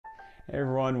Hey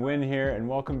everyone, Win here, and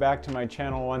welcome back to my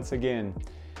channel once again.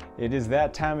 It is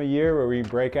that time of year where we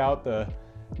break out the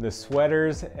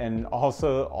sweaters, and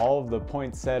also all of the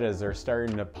poinsettias are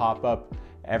starting to pop up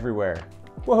everywhere.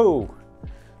 Whoa!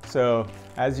 So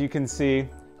as you can see,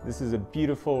 this is a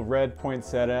beautiful red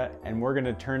poinsettia, and we're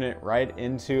gonna turn it right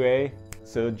into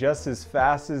so just as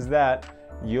fast as that,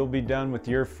 you'll be done with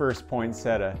your first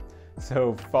poinsettia.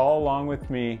 So follow along with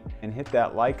me and hit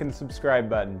that like and subscribe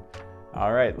button.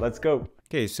 All right, let's go.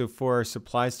 Okay, so for our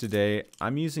supplies today,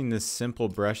 I'm using this simple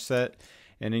brush set.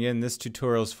 And again, this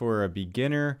tutorial is for a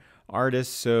beginner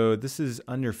artist, so this is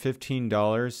under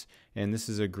 $15, and this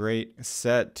is a great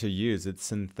set to use. It's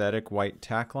synthetic white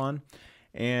Taklon.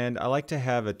 And I like to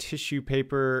have a tissue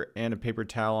paper and a paper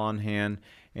towel on hand.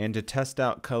 And to test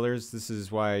out colors, this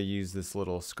is why I use this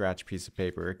little scratch piece of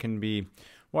paper. It can be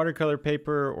watercolor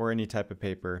paper or any type of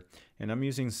paper. And I'm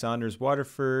using Saunders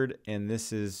Waterford, and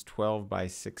this is 12 by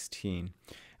 16.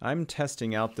 I'm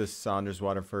testing out this Saunders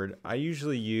Waterford. I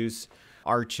usually use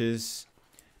arches,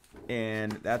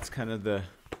 and that's kind of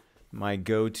my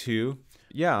go-to.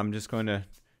 Yeah, I'm just going to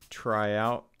try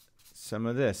out some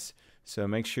of this. So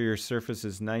make sure your surface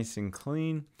is nice and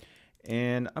clean.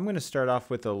 And I'm going to start off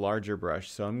with a larger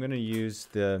brush. So I'm going to use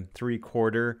the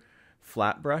 3/4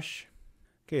 flat brush.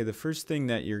 Okay, the first thing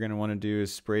that you're going to want to do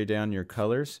is spray down your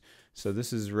colors. So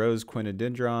this is Rose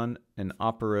Quinadendron and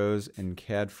Opera Rose and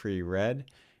Cadfree Red.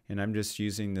 And I'm just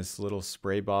using this little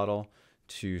spray bottle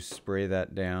to spray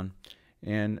that down.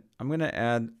 And I'm going to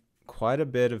add quite a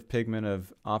bit of pigment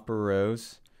of Opera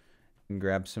Rose and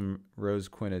grab some Rose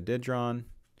Quinadendron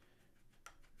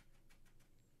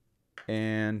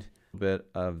and a bit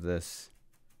of this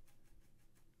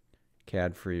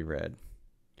Cadfree Red.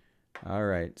 All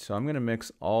right, so I'm going to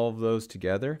mix all of those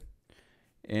together,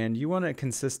 and you want a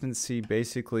consistency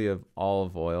basically of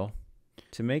olive oil.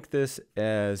 To make this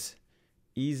as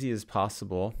easy as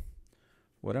possible,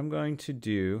 what I'm going to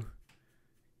do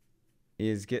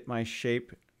is get my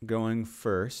shape going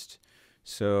first.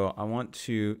 So I want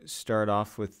to start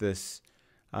off with this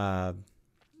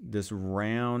this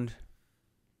round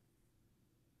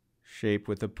shape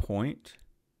with a point.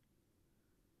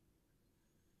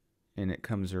 And it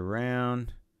comes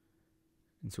around,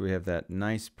 and so we have that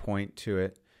nice point to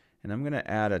it. And I'm going to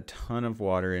add a ton of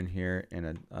water in here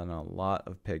and a lot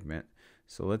of pigment.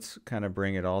 So let's kind of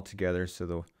bring it all together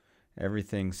so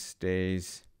everything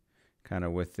stays kind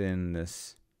of within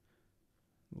this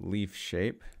leaf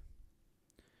shape.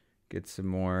 Get some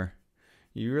more.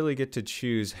 You really get to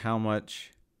choose how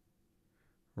much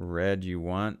red you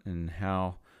want and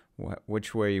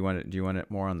which way you want it. Do you want it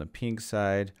more on the pink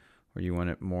side, or you want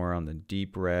it more on the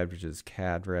deep red, which is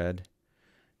Cad Red?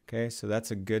 Okay, so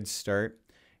that's a good start.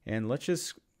 And let's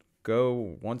just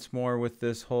go once more with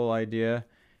this whole idea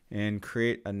and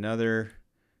create another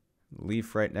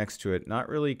leaf right next to it, not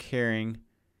really caring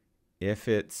if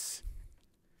it's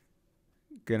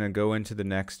gonna go into the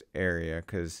next area,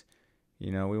 because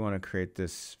you know we want to create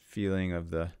this feeling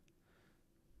of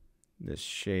this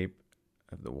shape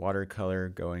of the watercolor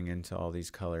going into all these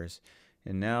colors.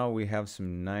 And now we have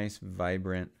some nice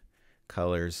vibrant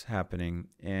colors happening.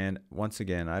 And once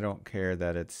again, I don't care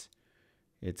that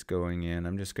it's going in.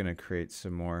 I'm just going to create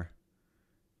some more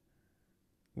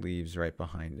leaves right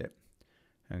behind it.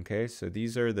 Okay, so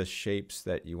these are the shapes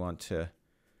that you want to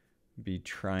be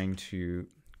trying to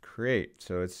create.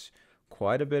 So it's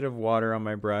quite a bit of water on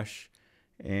my brush.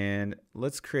 And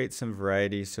let's create some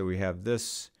variety. So we have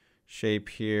this shape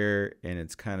here, and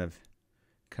it's kind of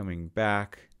coming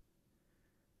back.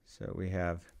 So we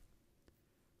have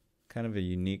kind of a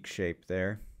unique shape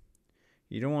there.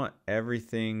 You don't want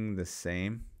everything the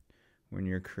same when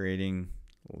you're creating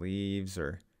leaves,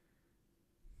 or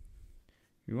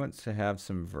you want to have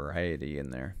some variety in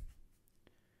there.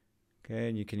 Okay,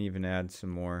 and you can even add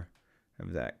some more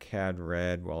of that Cad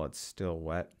Red while it's still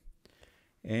wet.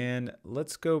 And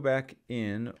let's go back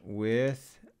in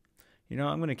with, I'm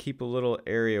going to keep a little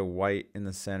area white in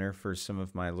the center for some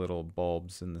of my little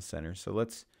bulbs in the center. So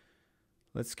let's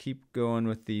keep going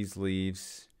with these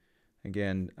leaves.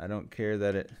 Again, I don't care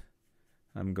that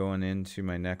I'm going into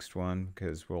my next one,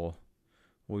 because we'll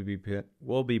be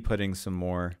putting some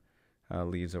more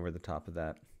leaves over the top of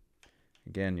that.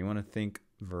 Again, you want to think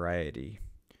variety.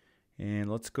 And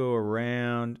let's go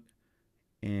around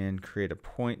and create a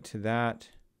point to that.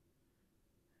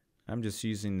 I'm just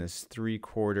using this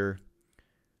 3/4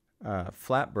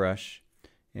 flat brush,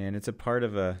 and it's a part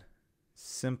of a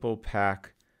simple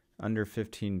pack under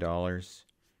 $15,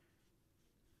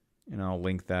 and I'll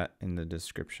link that in the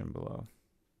description below.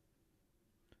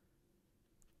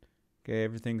 Okay,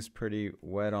 everything's pretty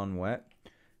wet on wet.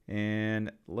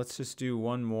 And let's just do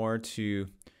one more to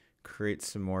create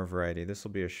some more variety. This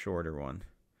will be a shorter one.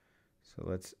 So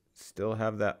let's still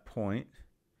have that point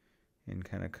and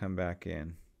kind of come back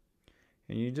in.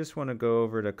 And you just want to go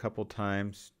over it a couple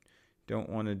times. Don't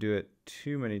want to do it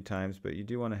too many times, but you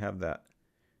do want to have that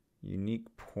unique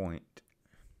point.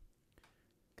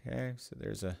 Okay, so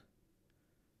there's a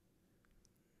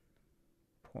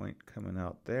point coming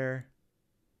out there.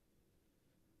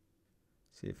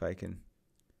 See if I can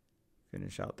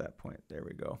finish out that point. There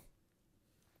we go.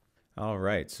 All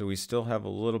right, so we still have a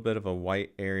little bit of a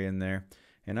white area in there,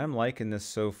 and I'm liking this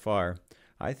so far.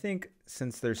 I think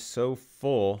since they're so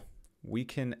full, we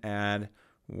can add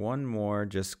one more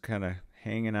just kind of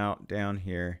hanging out down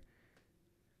here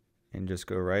and just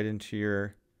go right into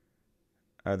your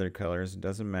other colors. It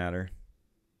doesn't matter.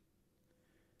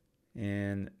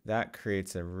 And that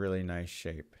creates a really nice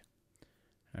shape.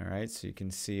 All right, so you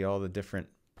can see all the different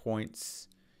points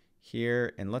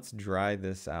here, and let's dry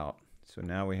this out. So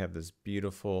now we have this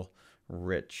beautiful,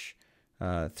 rich,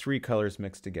 3 colors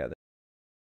mixed together.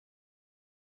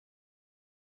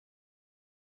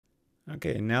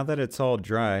 Okay, now that it's all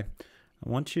dry, I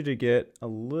want you to get a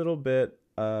little bit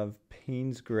of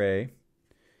Payne's Gray,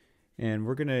 and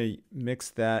we're going to mix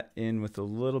that in with a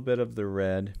little bit of the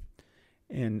red.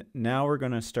 And now we're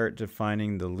going to start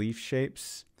defining the leaf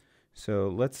shapes. So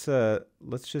let's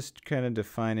just kind of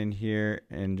define in here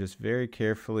and just very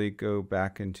carefully go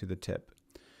back into the tip.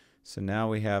 So now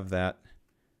we have that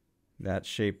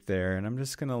shape there, and I'm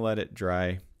just going to let it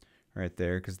dry right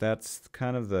there because that's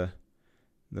kind of the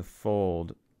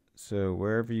fold. So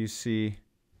wherever you see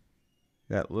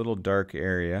that little dark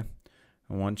area,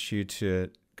 I want you to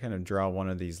kind of draw one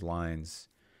of these lines.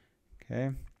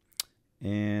 Okay,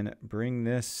 and bring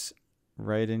this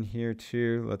right in here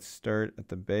too. Let's start at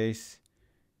the base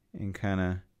and kind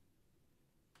of,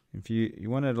 if you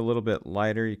want it a little bit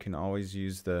lighter, you can always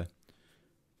use the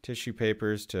tissue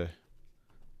papers to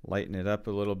lighten it up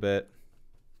a little bit,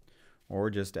 or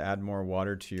just add more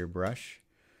water to your brush.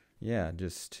 Yeah,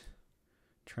 just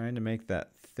trying to make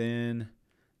that thin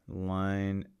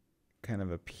line kind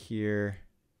of appear.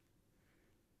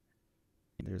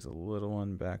 There's a little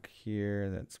one back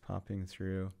here that's popping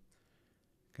through.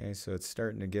 Okay, so it's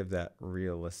starting to give that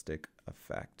realistic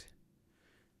effect.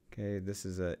 Okay, this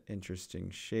is an interesting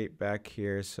shape back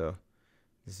here, so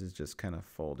this is just kind of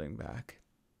folding back.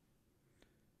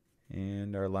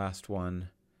 And our last one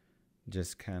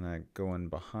just kind of going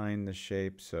behind the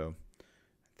shape, so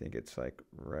I think it's like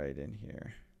right in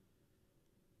here.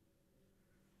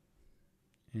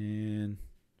 And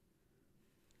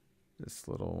this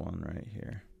little one right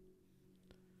here.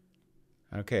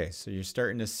 Okay, so you're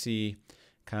starting to see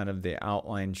kind of the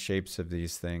outline shapes of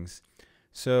these things.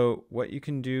 So what you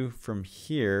can do from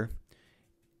here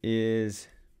is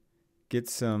get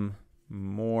some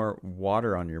more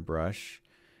water on your brush,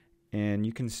 and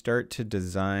you can start to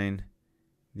design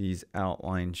these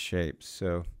outline shapes.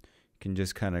 So you can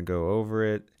just kind of go over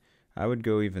it. I would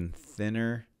go even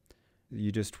thinner.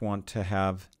 You just want to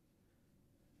have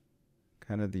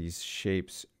kind of these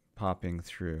shapes popping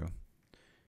through.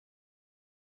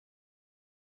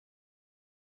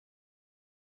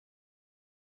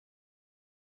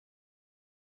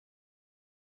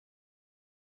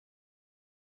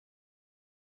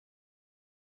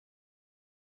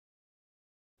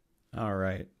 All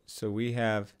right, so we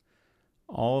have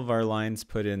all of our lines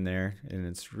put in there, and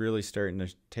it's really starting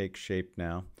to take shape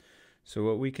now. So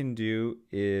what we can do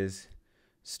is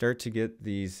start to get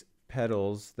these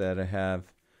petals that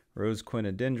have rose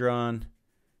quinodendron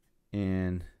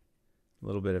and a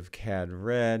little bit of cad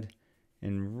red,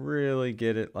 and really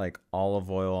get it like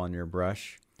olive oil on your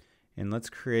brush. And let's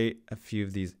create a few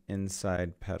of these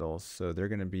inside petals so they're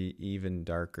going to be even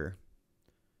darker.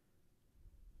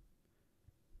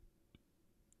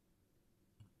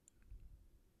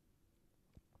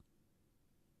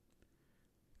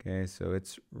 Okay, so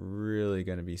it's really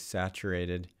going to be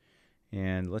saturated,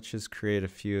 and let's just create a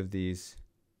few of these.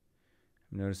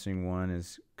 I'm noticing one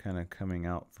is kind of coming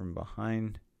out from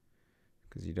behind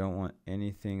because you don't want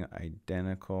anything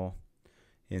identical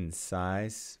in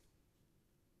size.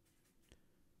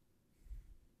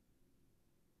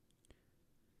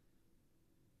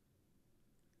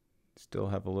 Still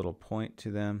have a little point to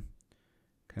them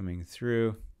coming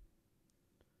through.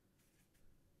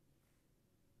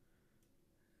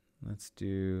 Let's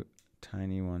do a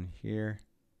tiny one here.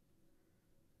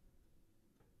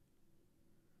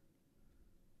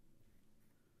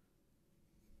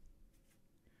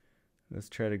 Let's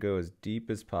try to go as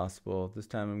deep as possible. This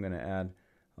time I'm going to add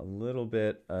a little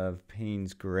bit of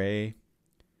Payne's Gray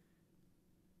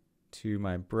to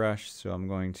my brush, so I'm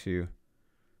going to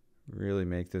really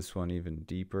make this one even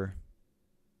deeper.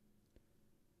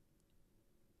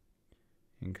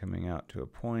 And coming out to a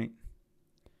point.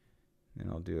 Then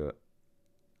I'll do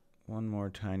one more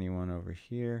tiny one over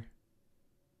here.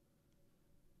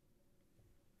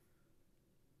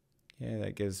 Yeah,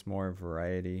 that gives more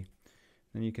variety.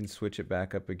 Then you can switch it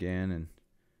back up again and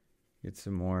get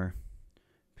some more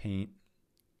paint.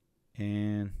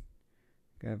 And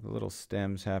got little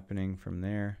stems happening from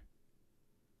there.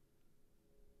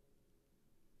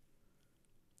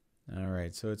 All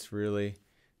right, so it's really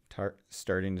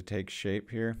starting to take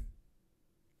shape here.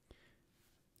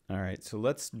 All right, so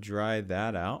let's dry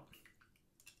that out.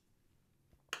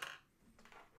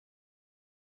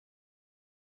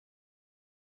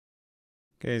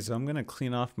 Okay, so I'm gonna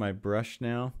clean off my brush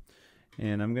now,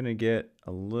 and I'm gonna get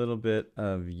a little bit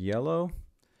of yellow.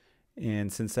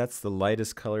 And since that's the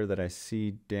lightest color that I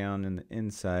see down in the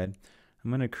inside,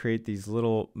 I'm gonna create these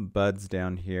little buds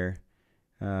down here,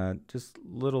 just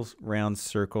little round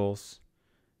circles.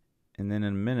 And then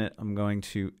in a minute, I'm going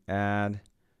to add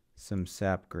some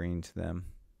sap green to them.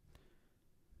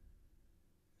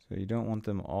 So you don't want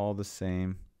them all the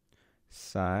same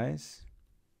size.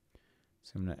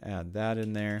 So I'm going to add that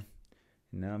in there.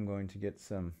 And now I'm going to get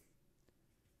some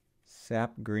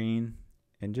sap green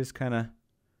and just kind of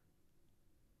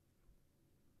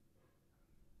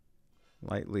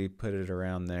lightly put it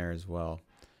around there as well.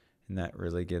 And that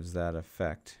really gives that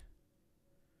effect.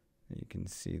 You can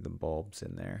see the bulbs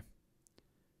in there.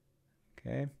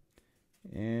 Okay.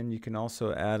 And you can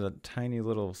also add a tiny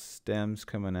little stems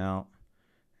coming out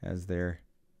as they're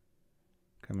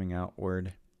coming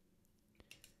outward.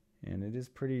 And it is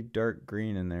pretty dark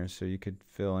green in there, so you could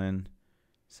fill in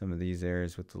some of these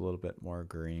areas with a little bit more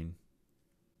green.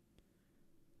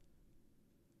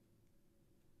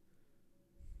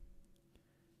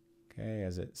 Okay,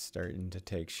 as it's starting to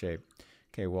take shape.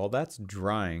 Okay, while that's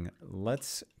drying,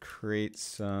 let's create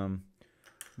some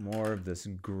more of this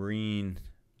green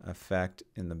effect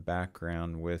in the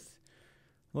background with,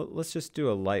 let's just do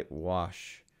a light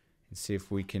wash and see if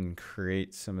we can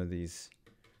create some of these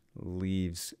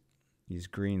leaves, these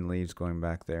green leaves going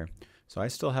back there. So I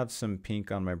still have some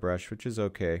pink on my brush, which is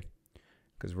okay,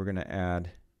 because we're going to add,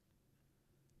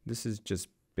 this is just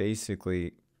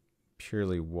basically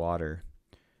purely water,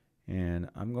 and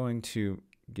I'm going to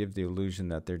give the illusion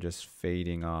that they're just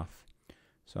fading off.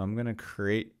 So I'm going to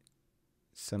create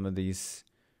some of these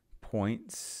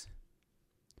points.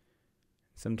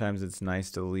 Sometimes it's nice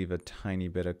to leave a tiny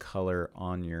bit of color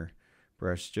on your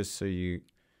brush just so you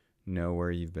know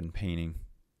where you've been painting.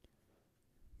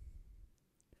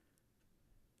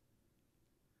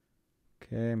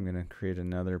 Okay, I'm going to create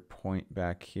another point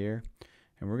back here,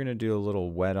 and we're going to do a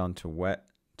little wet onto wet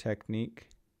technique.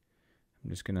 I'm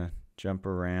just going to jump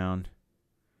around,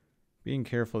 being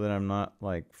careful that I'm not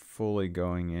like fully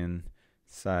going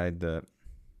inside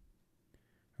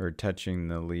or touching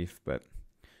the leaf, but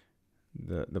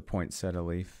the poinsettia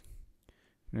leaf.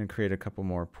 I'm going to create a couple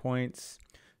more points.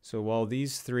 So while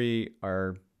these three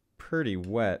are pretty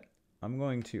wet, I'm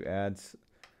going to add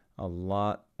a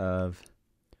lot of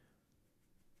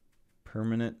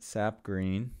permanent sap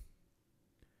green.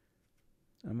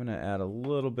 I'm going to add a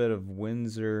little bit of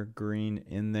Windsor green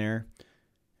in there.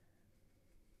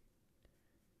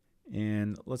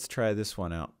 And let's try this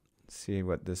one out. See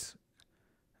what this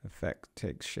effect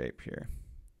takes shape here.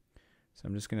 So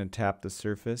I'm just going to tap the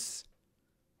surface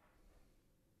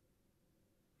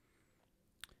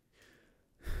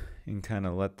and kind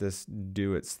of let this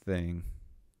do its thing.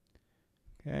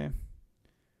 Okay.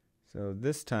 So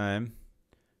this time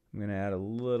I'm going to add a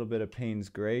little bit of Payne's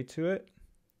gray to it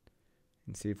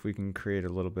and see if we can create a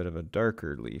little bit of a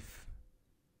darker leaf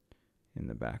in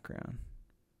the background.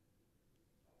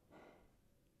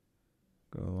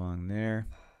 Go along there.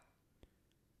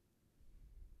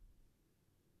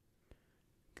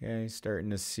 Okay, starting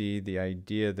to see the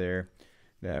idea there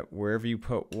that wherever you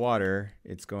put water,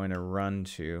 it's going to run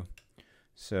to.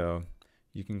 So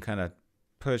you can kind of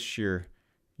push your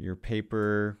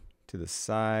paper to the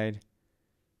side.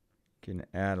 You can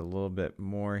add a little bit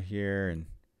more here and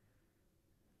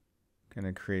kind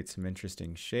of create some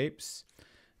interesting shapes.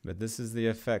 But this is the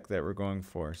effect that we're going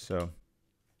for. So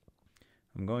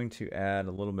I'm going to add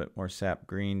a little bit more sap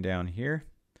green down here,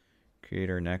 create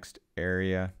our next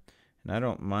area. And I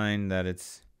don't mind that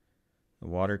the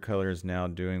watercolor is now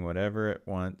doing whatever it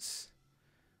wants.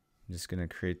 I'm just going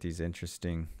to create these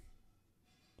interesting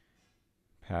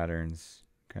patterns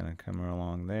kind of coming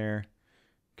along there.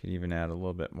 Could even add a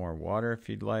little bit more water if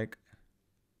you'd like.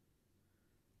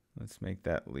 Let's make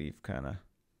that leaf kind of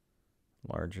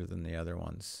larger than the other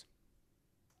ones.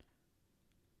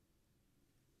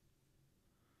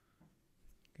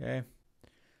 Okay,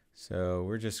 so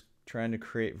we're just trying to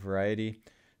create variety.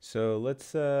 So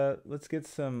let's get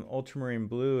some ultramarine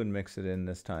blue and mix it in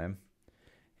this time,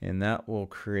 and that will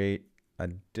create a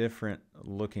different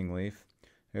looking leaf.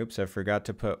 Oops, I forgot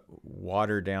to put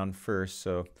water down first,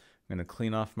 so I'm going to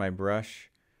clean off my brush,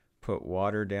 put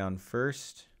water down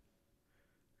first,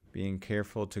 being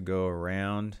careful to go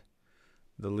around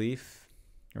the leaf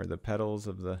or the petals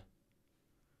of the,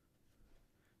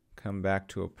 come back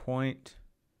to a point,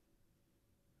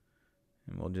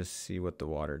 and we'll just see what the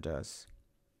water does.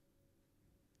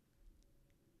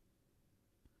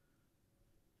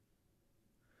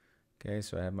 Okay,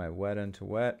 so I have my wet into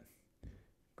wet.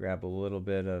 Grab a little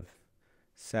bit of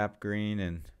sap green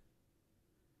and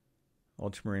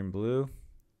ultramarine blue.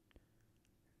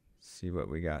 See what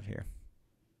we got here.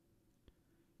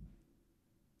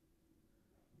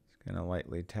 Just gonna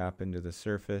lightly tap into the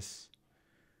surface.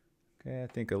 Okay, I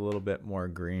think a little bit more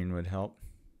green would help.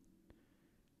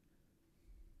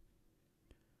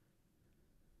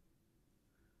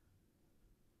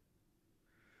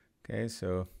 Okay,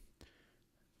 so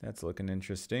that's looking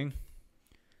interesting.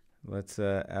 Let's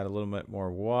add a little bit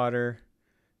more water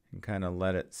and kind of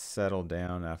let it settle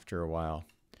down after a while.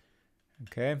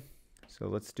 Okay, so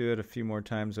let's do it a few more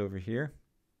times over here.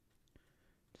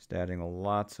 Just adding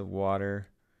lots of water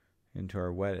into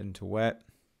our wet into wet.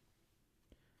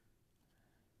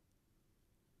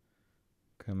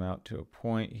 Come out to a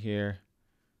point here,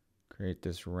 create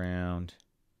this round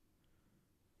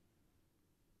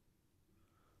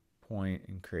point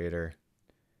and create our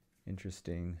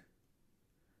interesting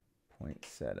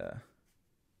poinsettia.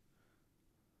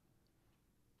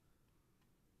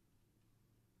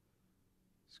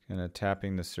 Just kind of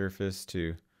tapping the surface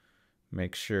to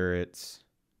make sure it's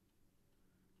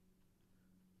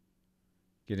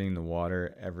getting the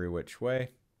water every which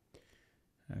way.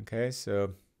 Okay,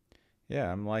 so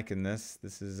yeah, I'm liking this.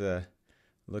 This is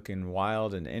looking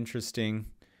wild and interesting.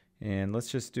 And let's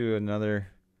just do another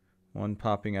one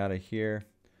popping out of here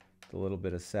with a little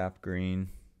bit of sap green.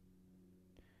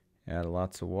 Add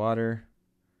lots of water.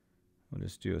 We'll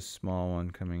just do a small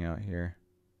one coming out here.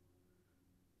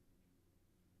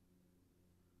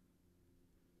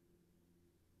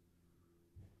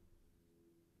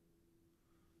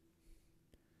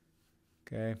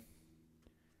 Okay.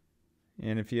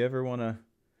 And if you ever want to,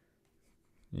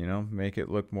 you know, make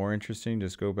it look more interesting,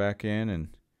 just go back in and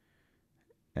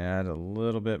add a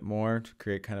little bit more to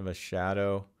create kind of a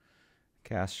shadow,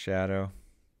 cast shadow.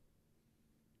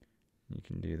 You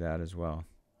can do that as well.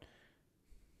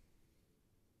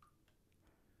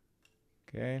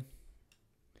 Okay.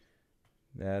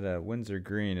 That Windsor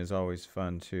green is always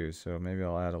fun too, so maybe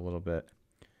I'll add a little bit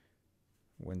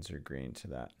Windsor green to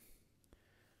that.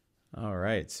 All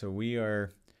right, so we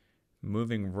are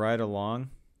moving right along.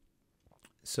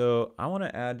 So I want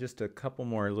to add just a couple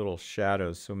more little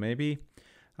shadows. So maybe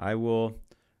I will,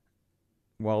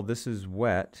 while this is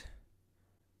wet,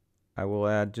 I will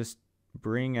add, just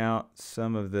bring out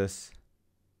some of this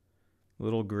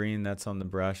little green that's on the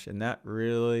brush, and that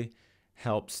really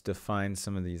helps define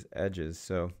some of these edges.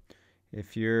 So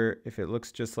if it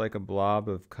looks just like a blob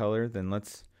of color, then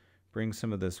let's bring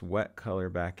some of this wet color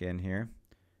back in here.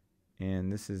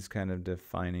 And this is kind of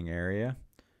defining area.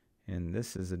 And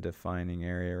this is a defining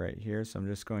area right here. So I'm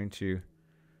just going to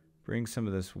bring some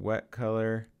of this wet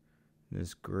color,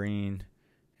 this green,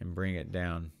 and bring it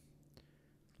down.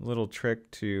 A little trick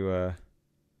to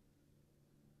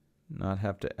not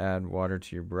have to add water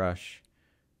to your brush.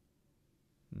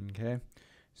 Okay,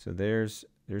 so there's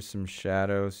some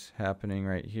shadows happening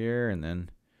right here, and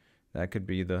then that could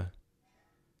be the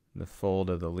fold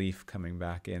of the leaf coming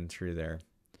back in through there.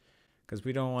 Because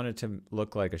we don't want it to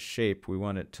look like a shape, we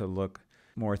want it to look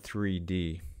more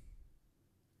 3D.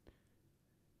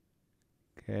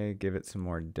 Okay, give it some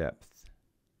more depth.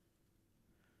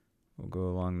 We'll go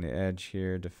along the edge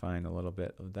here, define a little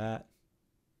bit of that.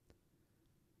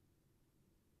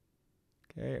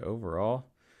 Okay, overall,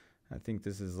 I think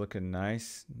this is looking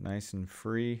nice and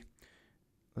free.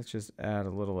 Let's just add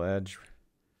a little edge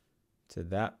to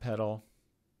that petal.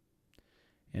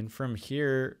 And from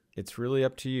here, it's really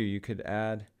up to you. You could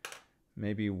add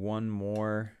maybe one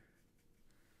more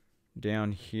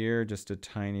down here, just a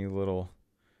tiny little,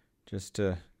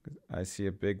 I see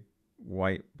a big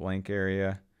white blank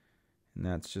area, and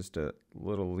that's just a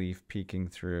little leaf peeking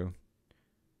through.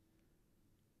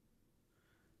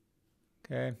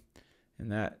 Okay,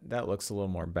 and that looks a little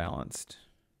more balanced.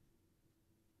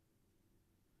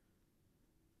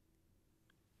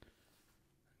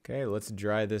 Okay, let's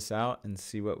dry this out and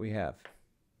see what we have.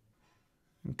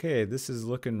 Okay, this is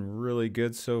looking really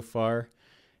good so far,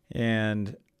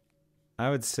 and I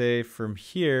would say from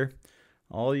here,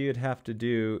 all you'd have to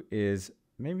do is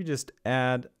maybe just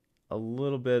add a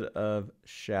little bit of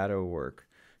shadow work.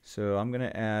 So I'm going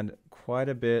to add quite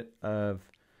a bit of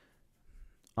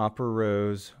upper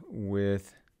rows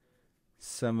with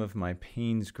some of my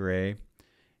Payne's gray,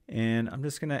 and I'm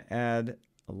just going to add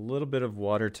a little bit of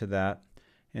water to that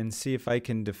and see if I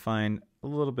can define a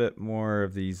little bit more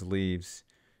of these leaves.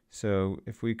 So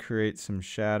if we create some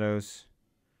shadows,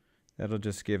 that'll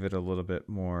just give it a little bit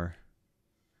more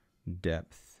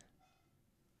depth.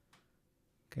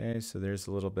 Okay, so there's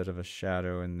a little bit of a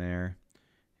shadow in there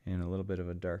and a little bit of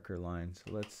a darker line.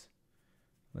 So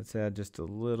let's add just a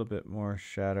little bit more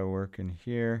shadow work in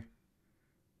here.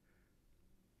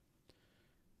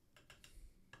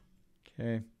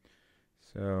 Okay,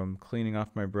 so I'm cleaning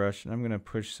off my brush and I'm going to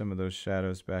push some of those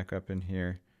shadows back up in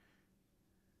here,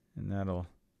 and that'll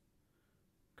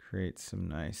create some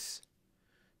nice,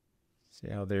 see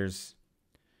how there's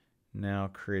now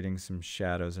creating some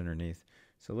shadows underneath.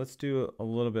 So let's do a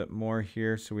little bit more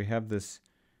here. So we have this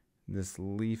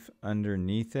leaf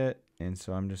underneath it, and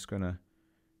so I'm just going to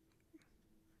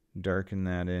darken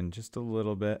that in just a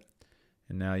little bit,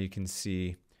 and now you can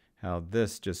see how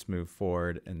this just moved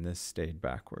forward and this stayed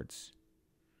backwards.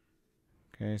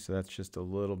 Okay, so that's just a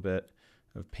little bit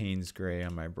of Payne's gray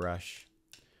on my brush.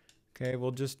 Okay,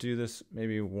 we'll just do this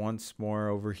maybe once more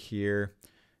over here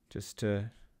just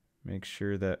to make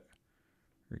sure that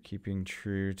we're keeping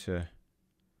true to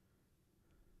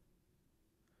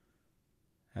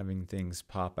having things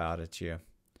pop out at you.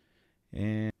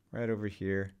 And right over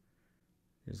here,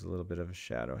 there's a little bit of a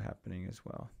shadow happening as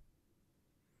well.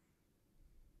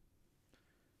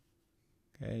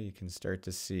 Okay, you can start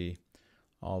to see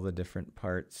all the different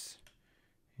parts,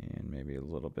 and maybe a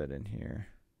little bit in here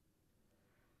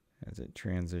as it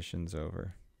transitions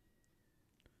over.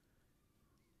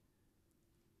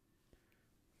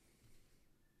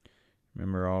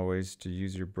 Remember always to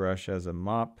use your brush as a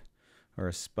mop or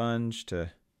a sponge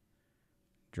to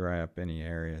dry up any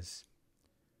areas.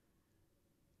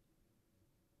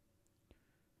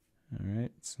 All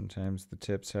right, sometimes the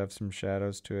tips have some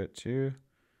shadows to it too.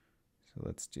 So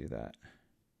let's do that.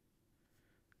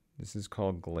 This is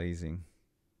called glazing.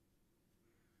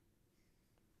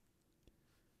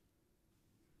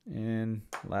 And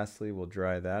lastly, we'll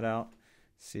dry that out,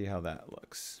 see how that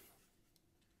looks.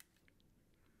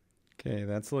 Okay,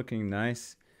 that's looking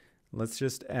nice. Let's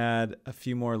just add a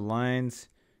few more lines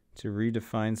to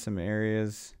redefine some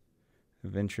areas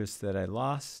of interest that I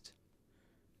lost.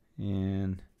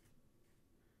 And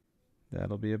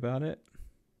that'll be about it.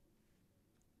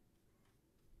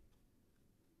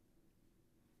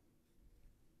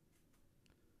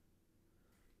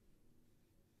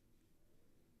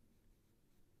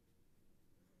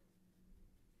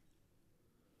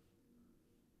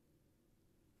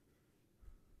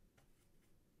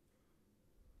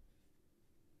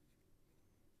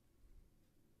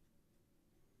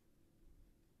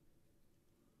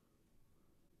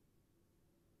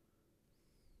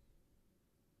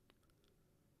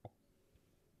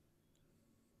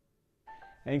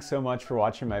 Thanks so much for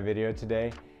watching my video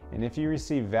today. And if you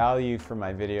receive value from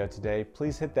my video today,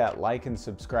 please hit that like and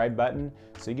subscribe button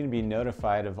so you can be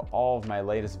notified of all of my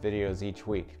latest videos each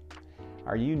week.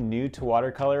 Are you new to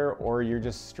watercolor, or you're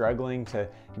just struggling to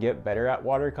get better at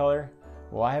watercolor?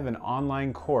 Well, I have an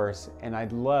online course and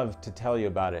I'd love to tell you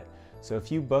about it. So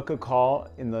if you book a call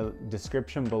in the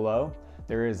description below,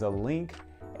 there is a link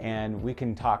and we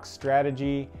can talk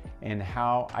strategy and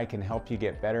how I can help you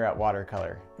get better at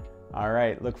watercolor. All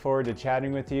right, look forward to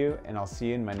chatting with you, and I'll see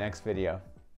you in my next video.